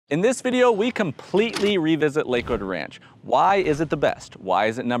In this video, we completely revisit Lakewood Ranch. Why is it the best? Why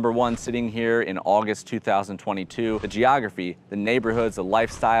is it #1 sitting here in August 2022? The geography, the neighborhoods, the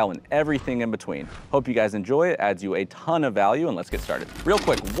lifestyle, and everything in between. Hope you guys enjoy it, adds you a ton of value, and let's get started. Real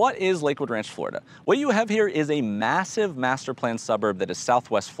quick, what is Lakewood Ranch, Florida? What you have here is a massive master plan suburb that is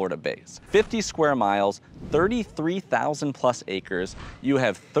Southwest Florida based. 50 square miles, 33,000 plus acres. You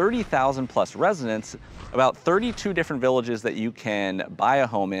have 30,000 plus residents, about 32 different villages that you can buy a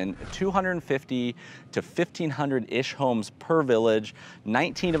home in, 250 to 1,500-ish homes per village,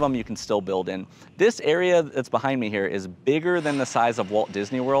 19 of them you can still build in. This area that's behind me here is bigger than the size of Walt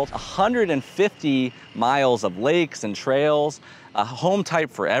Disney World, 150 miles of lakes and trails, a home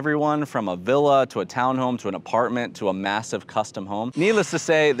type for everyone, from a villa to a townhome to an apartment to a massive custom home. Needless to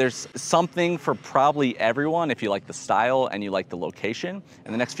say, there's something for probably everyone if you like the style and you like the location.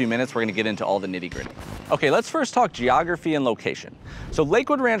 In the next few minutes, we're gonna get into all the nitty-gritty. Okay, let's first talk geography and location. So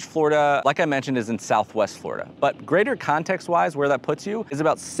Lakewood Ranch, Florida, like I mentioned, is in Southwest Florida, but greater context-wise, where that puts you is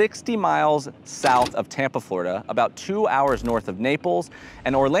about 60 miles south of Tampa, Florida, about 2 hours north of Naples,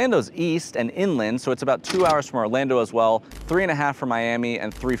 and Orlando's east and inland, so it's about 2 hours from Orlando as well, 3.5 from Miami,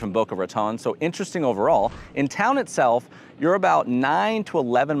 and 3 from Boca Raton. So interesting overall. In town itself, you're about 9 to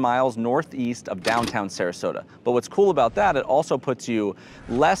 11 miles northeast of downtown Sarasota. But what's cool about that, it also puts you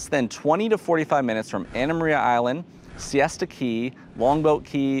less than 20 to 45 minutes from Anna Maria Island, Siesta Key, Longboat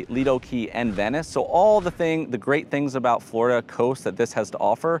Key, Lido Key, and Venice. So all the great things about Florida coast that this has to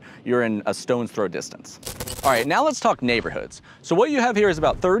offer, you're in a stone's throw distance. All right, now let's talk neighborhoods. So what you have here is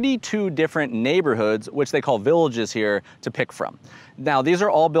about 32 different neighborhoods, which they call villages here, to pick from. Now, these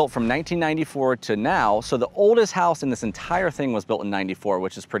are all built from 1994 to now, so the oldest house in this entire thing was built in 94,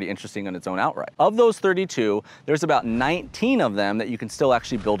 which is pretty interesting on its own outright. Of those 32, there's about 19 of them that you can still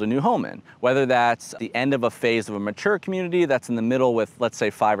actually build a new home in, whether that's the end of a phase of a mature community that's in the middle with, let's say,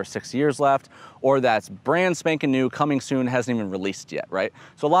 5 or 6 years left, or that's brand spanking new, coming soon, hasn't even released yet, right?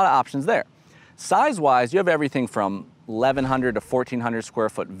 So a lot of options there. Size-wise, you have everything from 1,100 to 1,400 square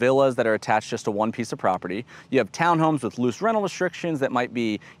foot villas that are attached just to one piece of property. You have townhomes with loose rental restrictions that might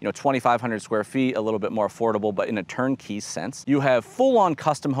be, 2,500 square feet, a little bit more affordable, but in a turnkey sense. You have full-on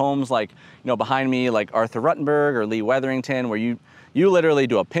custom homes like, behind me, like Arthur Ruttenberg or Lee Wetherington, where you literally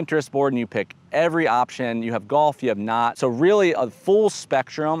do a Pinterest board and you pick every option. You have golf, you have not. So really a full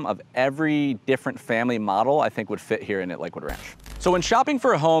spectrum of every different family model I think would fit here in at Lakewood Ranch. So when shopping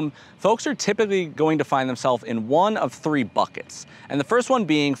for a home, folks are typically going to find themselves in one of 3 buckets. And the first one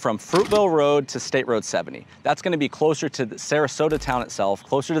being from Fruitville Road to State Road 70. That's gonna be closer to the Sarasota town itself,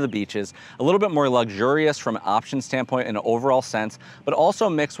 closer to the beaches, a little bit more luxurious from an option standpoint in an overall sense, but also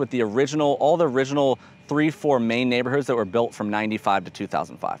mixed with all the original 3-4 main neighborhoods that were built from 95 to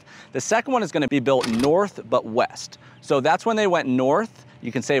 2005. The second one is gonna be built north but west. So that's when they went north.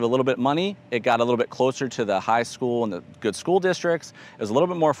 You can save a little bit money. It got a little bit closer to the high school and the good school districts. It was a little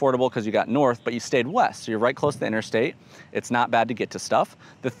bit more affordable because you got north, but you stayed west. So you're right close to the interstate. It's not bad to get to stuff.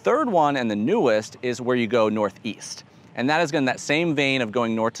 The third one and the newest is where you go northeast. And that is in that same vein of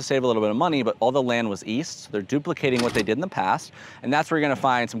going north to save a little bit of money, but all the land was east. So they're duplicating what they did in the past. And that's where you're gonna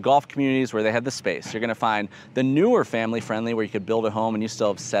find some golf communities where they have the space. You're gonna find the newer family friendly where you could build a home and you still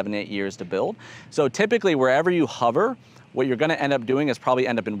have 7, 8 years to build. So typically wherever you hover, what you're gonna end up doing is probably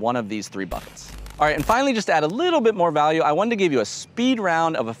end up in one of these 3 buckets. All right, and finally, just to add a little bit more value, I wanted to give you a speed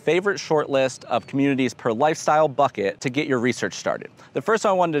round of a favorite short list of communities per lifestyle bucket to get your research started. The first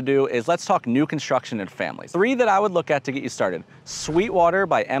one I wanted to do is let's talk new construction and families. 3 that I would look at to get you started. Sweetwater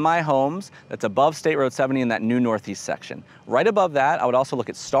by MI Homes, that's above State Road 70 in that new northeast section. Right above that, I would also look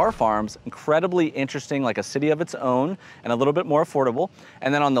at Star Farms, incredibly interesting, like a city of its own and a little bit more affordable.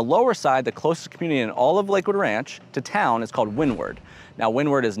 And then on the lower side, the closest community in all of Lakewood Ranch to town is called Windward. Now,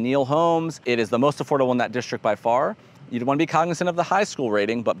 Windward is Neil Homes. It is the most affordable in that district by far. You'd want to be cognizant of the high school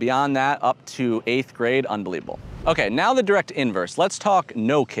rating, but beyond that, up to 8th grade, unbelievable. Okay, now the direct inverse. Let's talk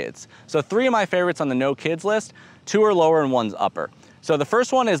no kids. So 3 of my favorites on the no kids list, 2 are lower and 1's upper. So the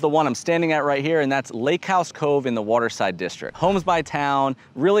first one is the one I'm standing at right here, and that's Lake House Cove in the Waterside District. Homes by town,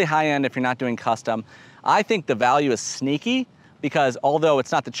 really high end if you're not doing custom. I think the value is sneaky, because although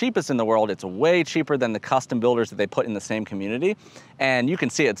it's not the cheapest in the world, it's way cheaper than the custom builders that they put in the same community. And you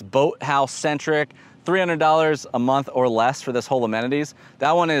can see it's boathouse centric, $300 a month or less for this whole amenities.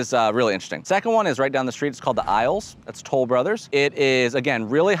 That one is really interesting. Second one is right down the street. It's called the Isles. That's Toll Brothers. It is, again,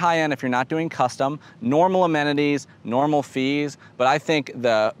 really high end if you're not doing custom, normal amenities, normal fees, but I think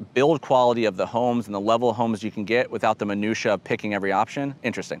the build quality of the homes and the level of homes you can get without the minutia of picking every option,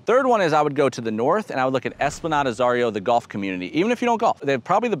 interesting. Third one is I would go to the north and I would look at Esplanade Azario, the golf community. Even if you don't golf, they have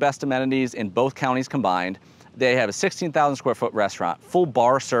probably the best amenities in both counties combined. They have a 16,000 square foot restaurant, full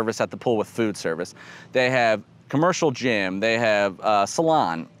bar service at the pool with food service. They have commercial gym, they have a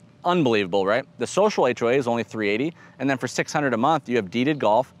salon. Unbelievable, right? The social HOA is only $380, and then for $600 a month, you have deeded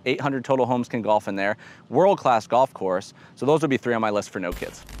golf, 800 total homes can golf in there, world-class golf course, so those would be 3 on my list for no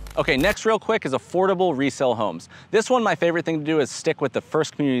kids. Okay, next real quick is affordable resale homes. This one, my favorite thing to do is stick with the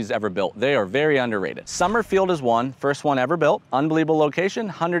first communities ever built. They are very underrated. Summerfield is one, first one ever built, unbelievable location,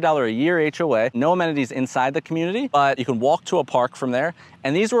 $100 a year HOA, no amenities inside the community, but you can walk to a park from there.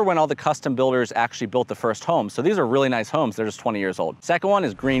 And these were when all the custom builders actually built the first homes. So these are really nice homes, they're just 20 years old. Second one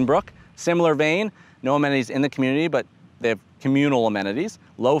is Greenbrook, similar vein, no amenities in the community, but they have communal amenities,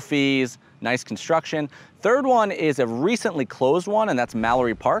 low fees, nice construction. Third one is a recently closed one, and that's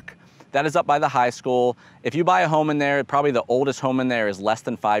Mallory Park. That is up by the high school. If you buy a home in there, probably the oldest home in there is less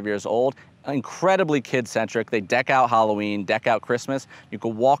than 5 years old. Incredibly kid-centric. They deck out Halloween, deck out Christmas. You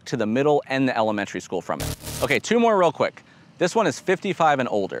can walk to the middle and the elementary school from it. Okay, 2 more real quick. This one is 55 and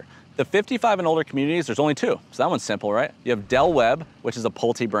older. The 55 and older communities, there's only 2, so that one's simple, right? You have Del Webb, which is a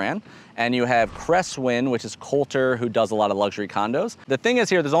Pulte brand, and you have Crestwin, which is Coulter, who does a lot of luxury condos. The thing is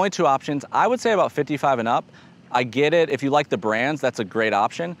here, there's only 2 options. I would say about 55 and up. I get it, if you like the brands, that's a great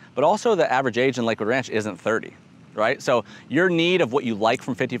option, but also the average age in Lakewood Ranch isn't 30, right? So your need of what you like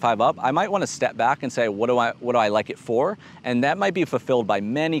from 55 up, I might want to step back and say, what do I like it for? And that might be fulfilled by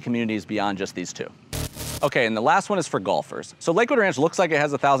many communities beyond just these 2. Okay, and the last one is for golfers. So Lakewood Ranch looks like it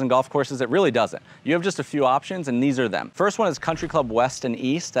has 1,000 golf courses. It really doesn't. You have just a few options, and these are them. First one is Country Club West and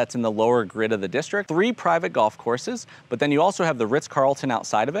East. That's in the lower grid of the district. 3 private golf courses, but then you also have the Ritz-Carlton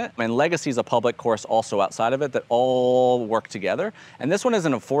outside of it, and Legacy's a public course also outside of it that all work together. And this one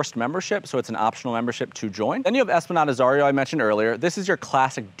isn't a forced membership, so it's an optional membership to join. Then you have Esplanade Azario I mentioned earlier. This is your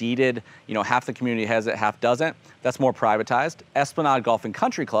classic deeded, half the community has it, half doesn't. That's more privatized. Esplanade Golf and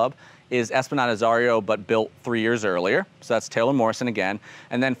Country Club is Esplanade Azario, but built 3 years earlier. So that's Taylor Morrison again.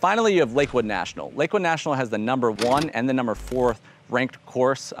 And then finally, you have Lakewood National. Lakewood National has the #1 and the #4 ranked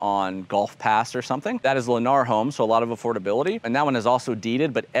course on Golf Pass or something. That is Lennar Homes, so a lot of affordability. And that one is also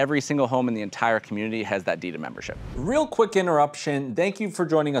deeded, but every single home in the entire community has that deeded membership. Real quick interruption. Thank you for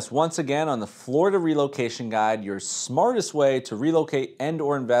joining us once again on the Florida Relocation Guide, your smartest way to relocate and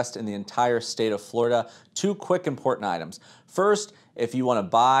or invest in the entire state of Florida. 2 quick important items. First, if you want to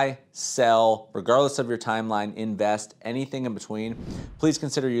buy, sell, regardless of your timeline, invest, anything in between, please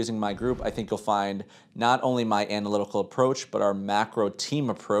consider using my group. I think you'll find not only my analytical approach, but our macro team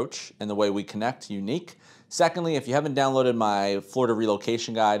approach and the way we connect unique. Secondly, if you haven't downloaded my Florida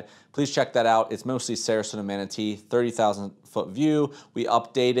Relocation Guide, please check that out. It's mostly Sarasota, Manatee, 30,000 foot view. We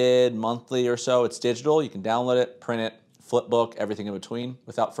update it monthly or so. It's digital. You can download it, print it, flipbook, everything in between.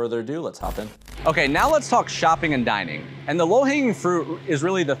 Without further ado, let's hop in. Okay, now let's talk shopping and dining. And the low-hanging fruit is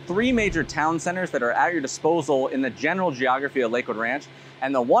really the 3 major town centers that are at your disposal in the general geography of Lakewood Ranch.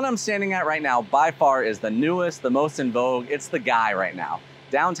 And the one I'm standing at right now, by far, is the newest, the most in vogue. It's the guy right now,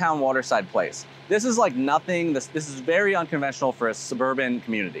 downtown Waterside Place. This is like nothing. This is very unconventional for a suburban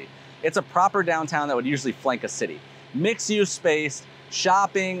community. It's a proper downtown that would usually flank a city. Mixed-use space,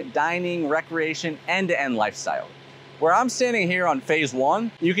 shopping, dining, recreation, end-to-end lifestyle. Where I'm standing here on phase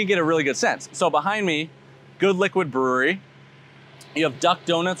 1, you can get a really good sense. So behind me, Good Liquid Brewery. You have Duck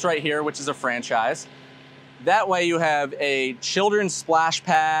Donuts right here, which is a franchise. That way you have a children's splash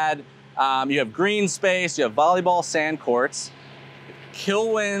pad, you have green space, you have volleyball sand courts.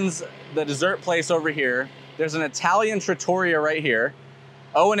 Kilwin's, the dessert place over here. There's an Italian trattoria right here.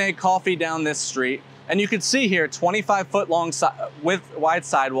 O&A Coffee down this street. And you can see here, 25-foot long wide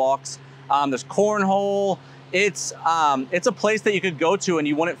sidewalks. There's cornhole. It's a place that you could go to and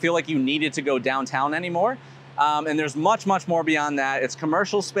you wouldn't feel like you needed to go downtown anymore. And there's much, much more beyond that. It's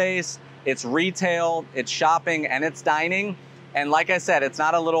commercial space, it's retail, it's shopping, and it's dining. And like I said, it's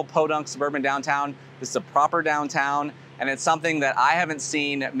not a little podunk suburban downtown. This is a proper downtown, and it's something that I haven't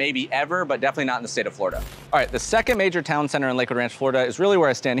seen maybe ever, but definitely not in the state of Florida. All right, the second major town center in Lakewood Ranch, Florida is really where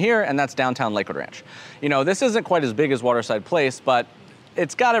I stand here, and that's downtown Lakewood Ranch. This isn't quite as big as Waterside Place, but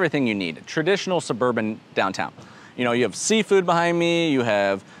it's got everything you need. Traditional suburban downtown. You have seafood behind me, you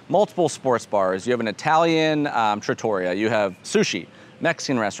have multiple sports bars, you have an Italian trattoria, you have sushi,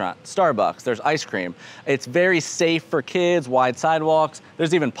 Mexican restaurant, Starbucks, there's ice cream. It's very safe for kids, wide sidewalks.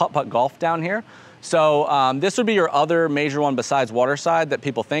 There's even putt-putt golf down here. So this would be your other major one besides Waterside that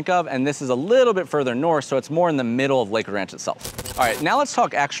people think of, and this is a little bit further north, so it's more in the middle of Lakewood Ranch itself. All right, now let's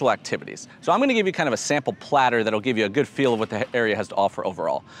talk actual activities. So I'm gonna give you kind of a sample platter that'll give you a good feel of what the area has to offer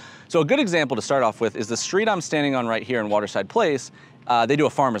overall. So a good example to start off with is the street I'm standing on right here in Waterside Place. They do a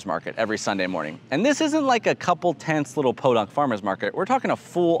farmer's market every Sunday morning. And this isn't like a couple tents little podunk farmer's market. We're talking a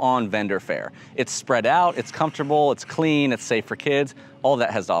full-on vendor fair. It's spread out, it's comfortable, it's clean, it's safe for kids, all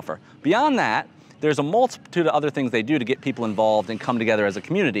that has to offer. Beyond that, there's a multitude of other things they do to get people involved and come together as a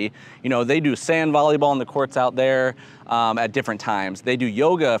community. You know, they do sand volleyball on the courts out there at different times. They do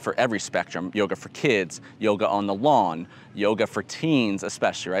yoga for every spectrum, yoga for kids, yoga on the lawn, yoga for teens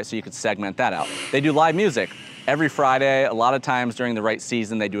especially, right? So you could segment that out. They do live music every Friday. A lot of times during the right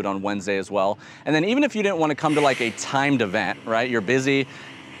season, they do it on Wednesday as well. And then even if you didn't want to come to like a timed event, right? You're busy.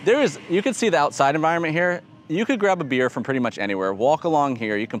 You can see the outside environment here. You could grab a beer from pretty much anywhere, walk along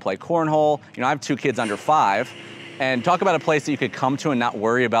here, you can play cornhole. You know, I have 2 kids under 5, and talk about a place that you could come to and not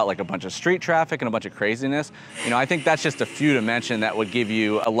worry about like a bunch of street traffic and a bunch of craziness. You know, I think that's just a few to mention that would give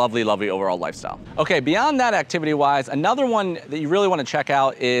you a lovely, lovely overall lifestyle. Okay, beyond that activity-wise, another one that you really want to check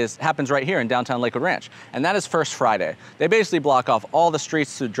out happens right here in downtown Lakewood Ranch, and that is First Friday. They basically block off all the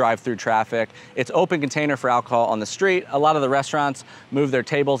streets to drive through traffic. It's open container for alcohol on the street. A lot of the restaurants move their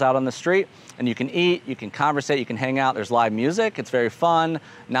tables out on the street, and you can eat, you can conversate, you can hang out. There's live music. It's very fun,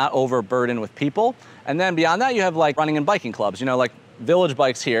 not overburdened with people. And then beyond that, you have like running and biking clubs. You know, like Village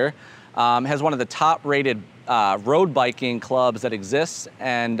Bikes here has one of the top rated road biking clubs that exists,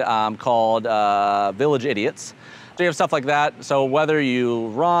 and called Village Idiots. So you have stuff like that. So whether you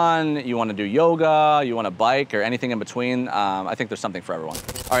run, you want to do yoga, you want to bike, or anything in between, I think there's something for everyone.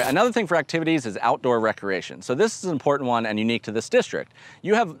 All right, another thing for activities is outdoor recreation. So this is an important one and unique to this district.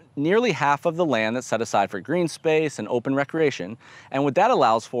 You have nearly half of the land that's set aside for green space and open recreation. And what that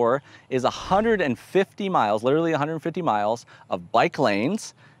allows for is 150 miles, literally 150 miles of bike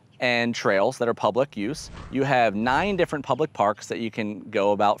lanes and trails that are public use. You have 9 different public parks that you can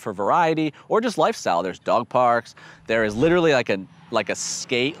go about for variety or just lifestyle. There's dog parks. There is literally like a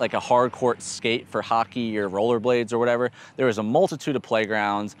skate, like a hard court skate for hockey or rollerblades or whatever. There is a multitude of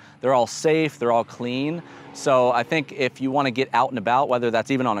playgrounds. They're all safe, they're all clean. So I think if you want to get out and about, whether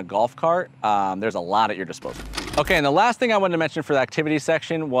that's even on a golf cart, there's a lot at your disposal. Okay, and the last thing I wanted to mention for the activity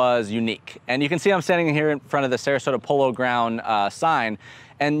section was unique. And you can see I'm standing here in front of the Sarasota Polo Ground sign.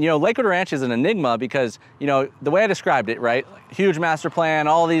 And, you know, Lakewood Ranch is an enigma because, you know, the way I described it, right? Huge master plan,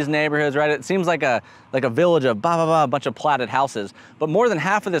 all these neighborhoods, right? It seems like a village of a bunch of platted houses. But more than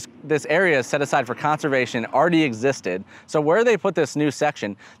half of this area is set aside for conservation, already existed. So where they put this new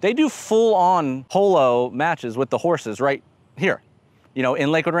section, they do full-on polo matches with the horses right here, you know,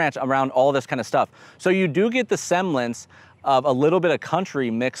 in Lakewood Ranch around all this kind of stuff. So you do get the semblance of a little bit of country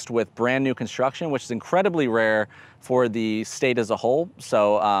mixed with brand new construction, which is incredibly rare for the state as a whole,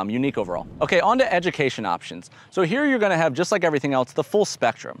 so unique overall. Okay, on to education options. So here you're gonna have, just like everything else, the full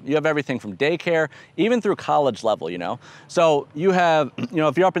spectrum. You have everything from daycare, even through college level, you know? So you have, you know,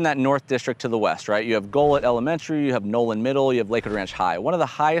 if you're up in that North District to the west, right? You have Golet Elementary, you have Nolan Middle, you have Lakewood Ranch High, one of the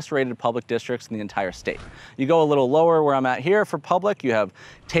highest rated public districts in the entire state. You go a little lower where I'm at here for public, you have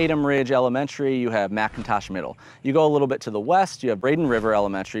Tatum Ridge Elementary, you have McIntosh Middle. You go a little bit to the west, you have Braden River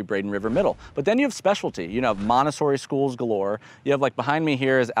Elementary, Braden River Middle. But then you have specialty. You have Montessori schools galore. You have, like behind me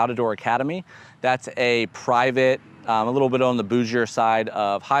here is Outdoor Academy. That's a private, a little bit on the bougier side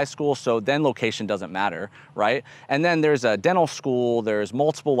of high school, so then location doesn't matter, right? And then there's a dental school, there's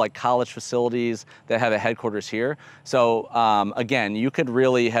multiple like college facilities that have a headquarters here. So again, you could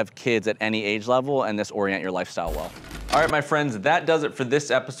really have kids at any age level and this orient your lifestyle well. All right, my friends, that does it for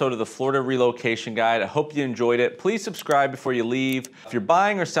this episode of the Florida Relocation Guide. I hope you enjoyed it. Please subscribe before you leave. If you're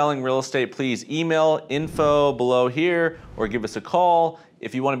buying or selling real estate, please email info below here or give us a call.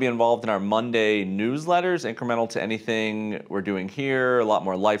 If you want to be involved in our Monday newsletters, incremental to anything we're doing here, a lot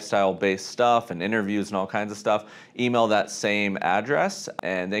more lifestyle-based stuff and interviews and all kinds of stuff, email that same address.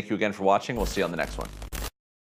 And thank you again for watching. We'll see you on the next one.